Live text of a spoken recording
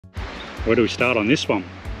Where do we start on this one?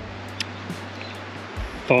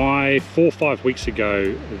 4 or 5 weeks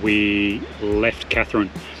ago we left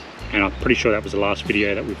Katherine, and I'm pretty sure that was the last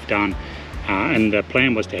video that we've done, and the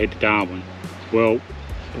plan was to head to Darwin. Well,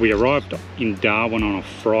 we arrived in Darwin on a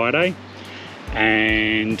Friday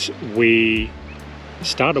and we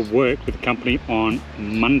started work with the company on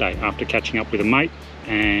Monday after catching up with a mate,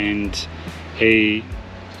 and he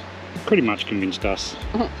pretty much convinced us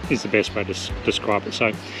is the best way to describe it.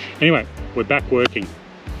 So anyway, we're back working.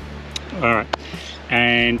 All right,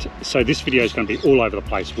 and so this video is going to be all over the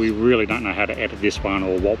place. We really don't know how to edit this one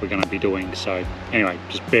or what we're going to be doing, so anyway,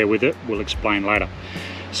 just bear with it, we'll explain later.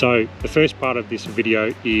 So the first part of this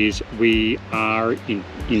video is we are in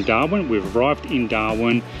Darwin. We've arrived in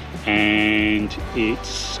Darwin and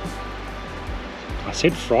it's, I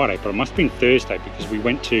said Friday, but it must have been Thursday because we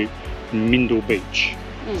went to Mindil Beach.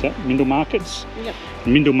 Is that Mindil Markets? Yep.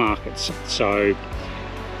 Mindil Markets. So,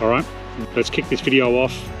 all right, let's kick this video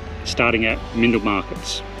off starting at Mindil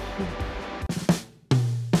Markets.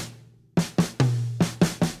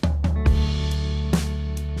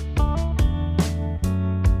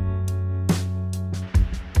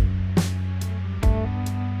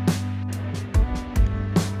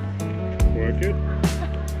 Good.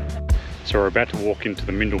 So we're about to walk into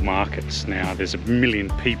the Mindil Markets now. There's a million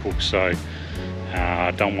people, so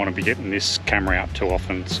I don't want to be getting this camera out too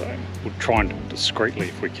often, so we'll try and do it discreetly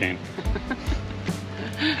if we can.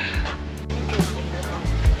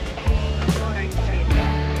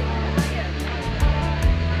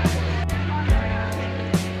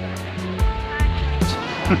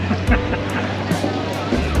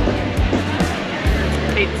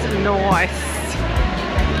 It's nice.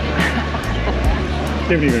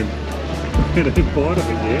 I haven't even had a bite of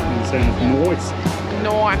it yet and it sounds moist.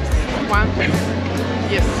 Nice. Once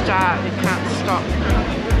you start, you can't stop.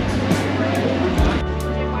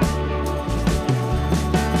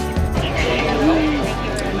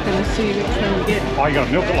 I'm going to see which one you get. Oh, you got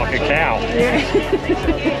to milk it like a cow. Yeah.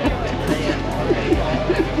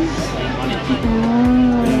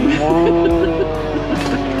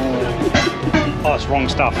 Oh, it's wrong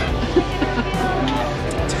stuff.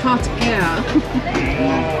 Hot cow.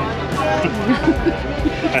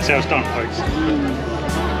 That's how it's done, folks.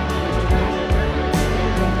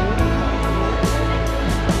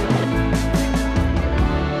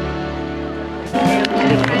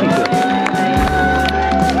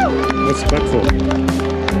 What's that for?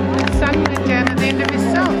 The sun went down at the end of his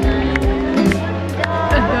song.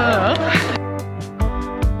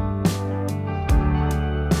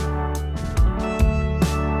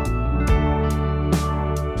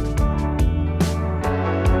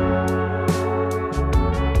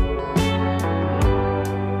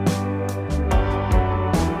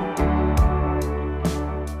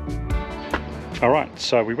 Alright,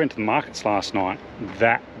 so we went to the markets last night.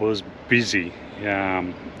 That was busy. Yeah,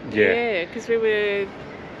 because we were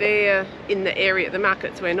there in the area the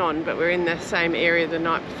markets went on, but we're in the same area the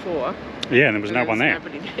night before. Yeah, and there was no one there.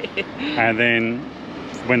 Nobody there. And then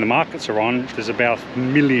when the markets are on, there's about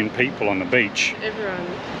 1 million people on the beach. Everyone.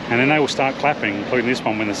 And then they will start clapping, including this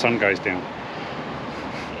one when the sun goes down.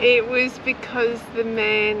 It was because the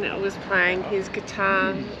man was playing his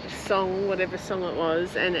guitar song, whatever song it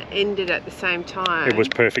was, and it ended at the same time. It was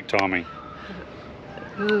perfect timing.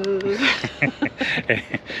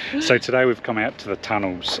 So today we've come out to the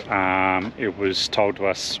tunnels. It was told to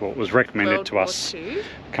us, well, it was recommended to us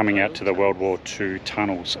coming out to the World War II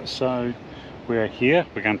tunnels. So we're here.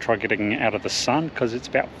 We're going to try getting out of the sun because it's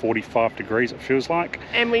about 45 degrees, it feels like.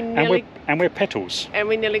 And we're petals. And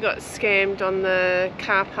we nearly got scammed on the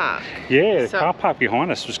car park. Yeah, the car park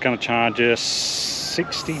behind us was going to charge us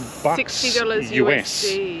 $60 $60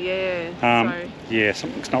 US. Yeah. Yeah,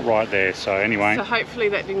 something's not right there. So anyway. So hopefully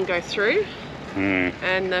that didn't go through.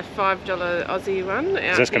 And the $5 Aussie one.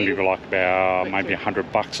 So that's going to be like about maybe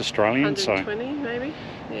 $100 Australian. 120 maybe.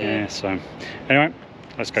 Yeah. So anyway,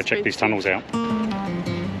 let's go check these tunnels out.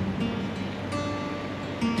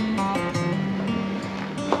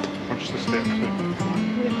 Watch the steps.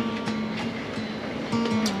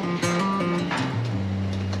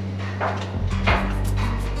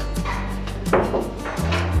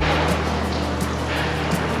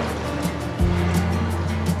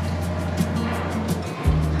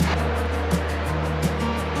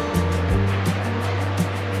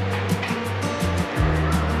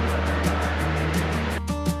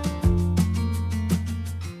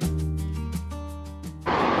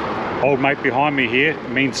 Old mate behind me here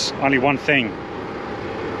means only one thing.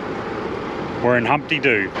 We're in Humpty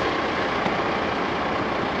Doo.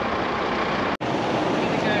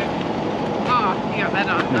 Oh, you got that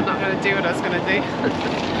on. I'm not going to do what I was going to do.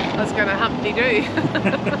 I was going to humpty-doo.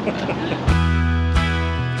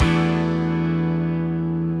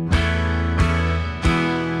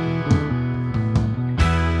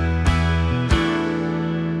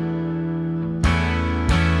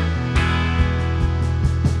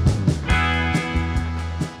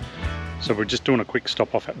 So we're just doing a quick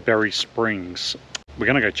stop off at Berry Springs. We're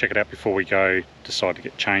going to go check it out before we go decide to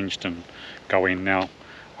get changed and go in. Now,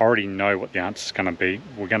 I already know what the answer is going to be.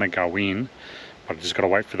 We're going to go in, but I just got to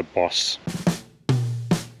wait for the boss.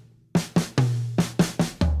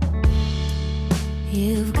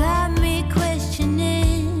 You've got me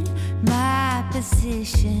questioning my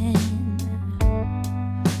position.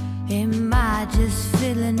 Am I just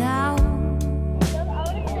filling out?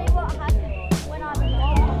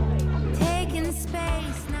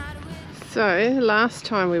 So, last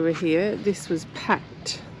time we were here, this was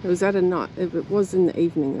packed. It was at a night. It was in the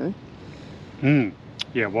evening though.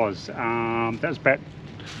 Yeah, it was. That was back,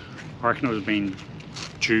 I reckon it was been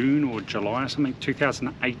June or July or something,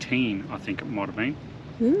 2018, I think it might have been.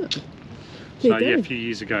 Yeah. So yeah, a few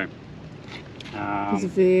years ago. It was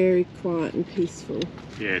very quiet and peaceful.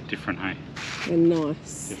 Yeah, different, hey? And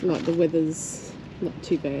nice. Different. Like the weather's not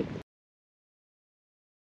too bad.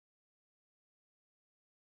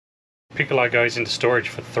 Piccolo goes into storage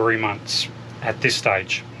for 3 months at this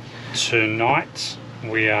stage. Tonight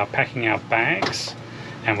we are packing our bags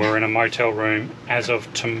and we're in a motel room as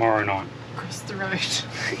of tomorrow night. Across the road.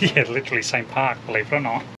 Yeah, literally same park, believe it or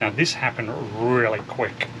not. Now this happened really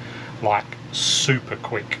quick, like super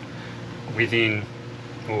quick, within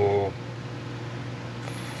 4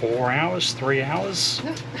 hours, 3 hours.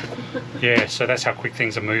 Yeah, so that's how quick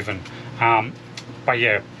things are moving. But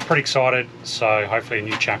yeah, pretty excited, so hopefully a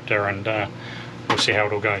new chapter, and we'll see how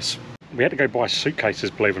it all goes. We had to go buy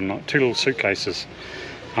suitcases, believe it or not, 2 little suitcases.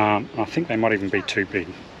 I think they might even be too big,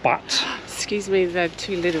 but... Excuse me, they're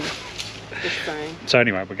too little. Just saying. So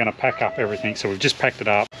anyway, we're going to pack up everything, so we've just packed it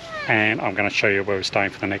up, and I'm going to show you where we're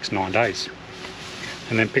staying for the next 9 days.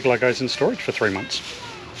 And then Piccolo goes in storage for 3 months.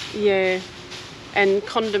 Yeah, and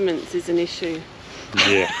condiments is an issue.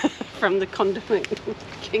 Yeah. From the condiment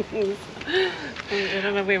kings. I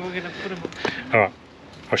don't know where we're going to put them. Alright,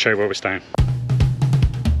 I'll show you where we're staying.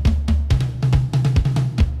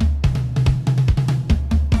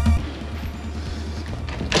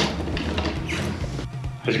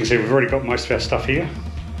 As you can see, we've already got most of our stuff here.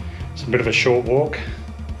 It's a bit of a short walk.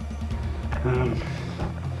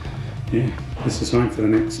 Yeah, this is home for the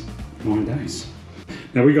next 9 days.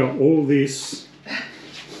 Now we got all this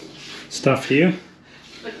stuff here.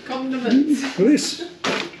 The condiments. Look at this.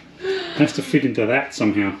 Has to fit into that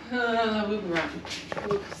somehow. We'll run.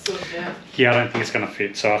 We'll sort it out. Yeah, I don't think it's going to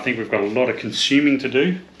fit. So I think we've got a lot of consuming to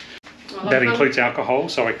do. Well, that includes alcohol,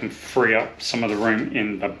 so I can free up some of the room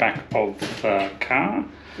in the back of the car.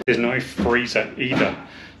 There's no freezer either.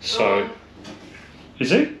 So,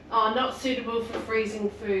 is it? Oh, not suitable for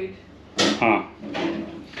freezing food. Ah,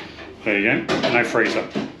 there you go. No freezer.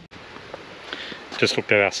 Just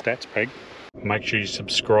looked at our stats, Peg. Make sure you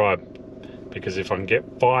subscribe, because if I can get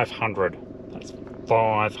 500, that's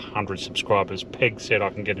 500 subscribers, Peg said I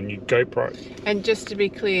can get a new GoPro. And just to be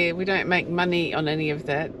clear, we don't make money on any of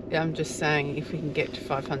that. I'm just saying if we can get to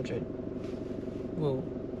 500, we'll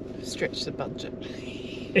stretch the budget.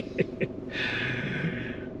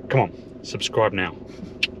 Come on, subscribe now.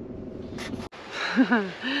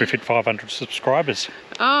 We've hit 500 subscribers.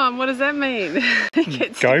 Oh, and what does that mean? It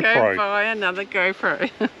gets to go buy another GoPro.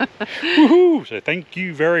 Woohoo! So thank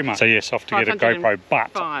you very much. So yes, off to get a GoPro,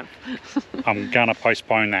 but 5. I'm gonna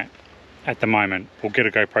postpone that at the moment. We'll get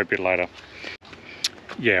a GoPro a bit later.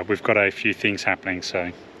 Yeah, we've got a few things happening,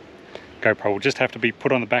 so GoPro will just have to be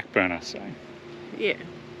put on the back burner. So yeah,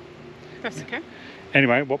 that's okay.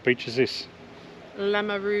 Anyway, what beach is this?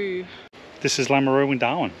 Lameroo. This is Lameroo in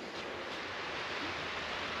Darwin.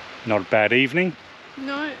 Not a bad evening.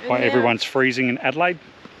 No. Why everyone's freezing in Adelaide.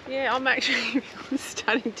 Yeah, I'm actually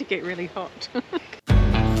starting to get really hot.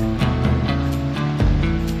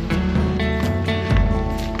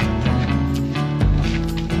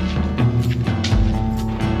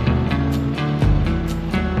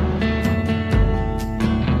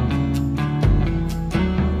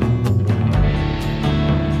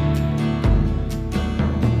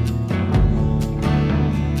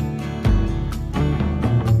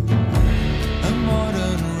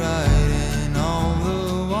 Writing on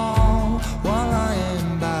the wall while I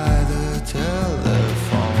am by the telephone.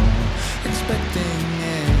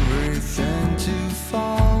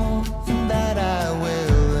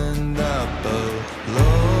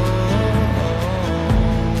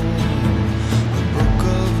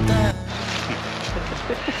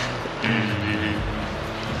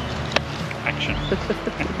 connection.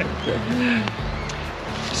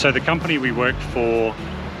 So the company we work for,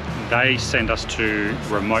 they send us to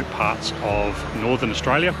remote parts of Northern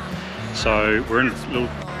Australia. So we're in a little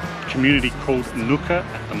community called Nooka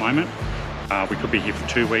at the moment. We could be here for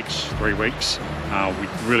 2 weeks, 3 weeks. We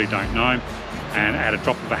really don't know. And at a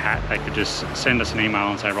drop of a hat, they could just send us an email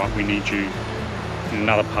and say, right, we need you in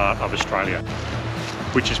another part of Australia,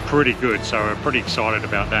 which is pretty good. So we're pretty excited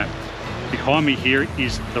about that. Behind me here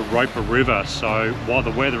is the Roper River. So while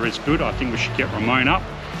the weather is good, I think we should get Ramon up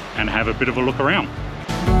and have a bit of a look around.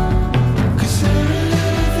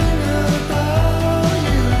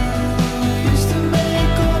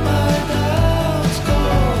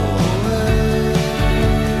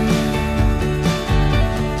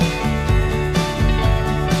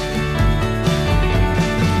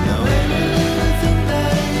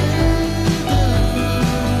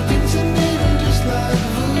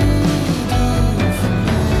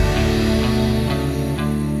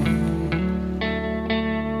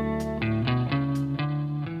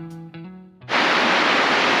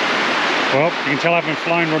 Well, you can tell I haven't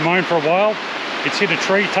flown Ramon for a while. It's hit a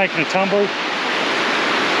tree, taken a tumble,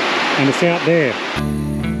 and it's out there.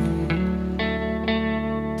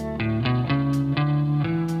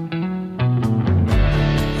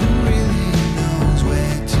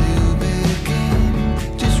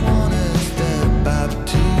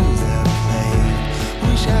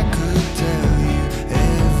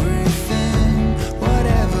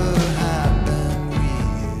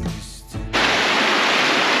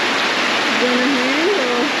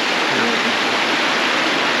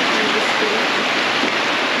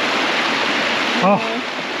 Oh,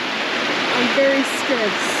 I'm very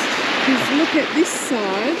stressed because look at this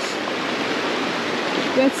side,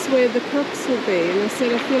 that's where the crocs will be, and I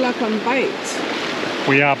said I feel like I'm bait.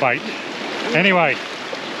 We are bait. Anyway,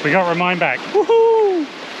 we got Ramon back. Woohoo!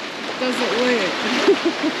 Doesn't work.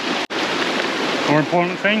 More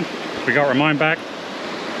important thing, we got Ramon back.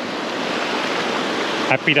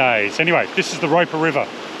 Happy days. Anyway, this is the Roper River.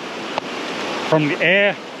 From the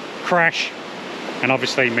air crash, and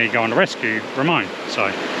obviously me going to rescue Ramon, so.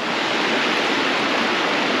 It's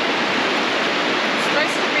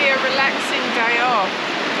supposed to be a relaxing day off,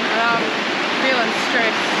 and I'm feeling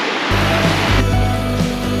stressed.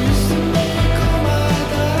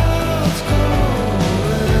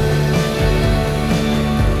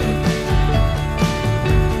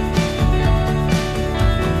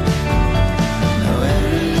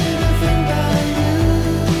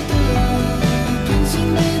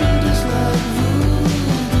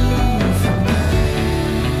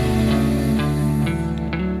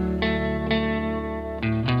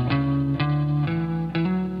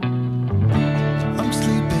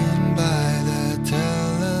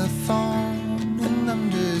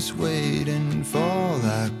 Waiting for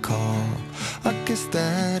that call. I guess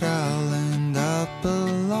that I'll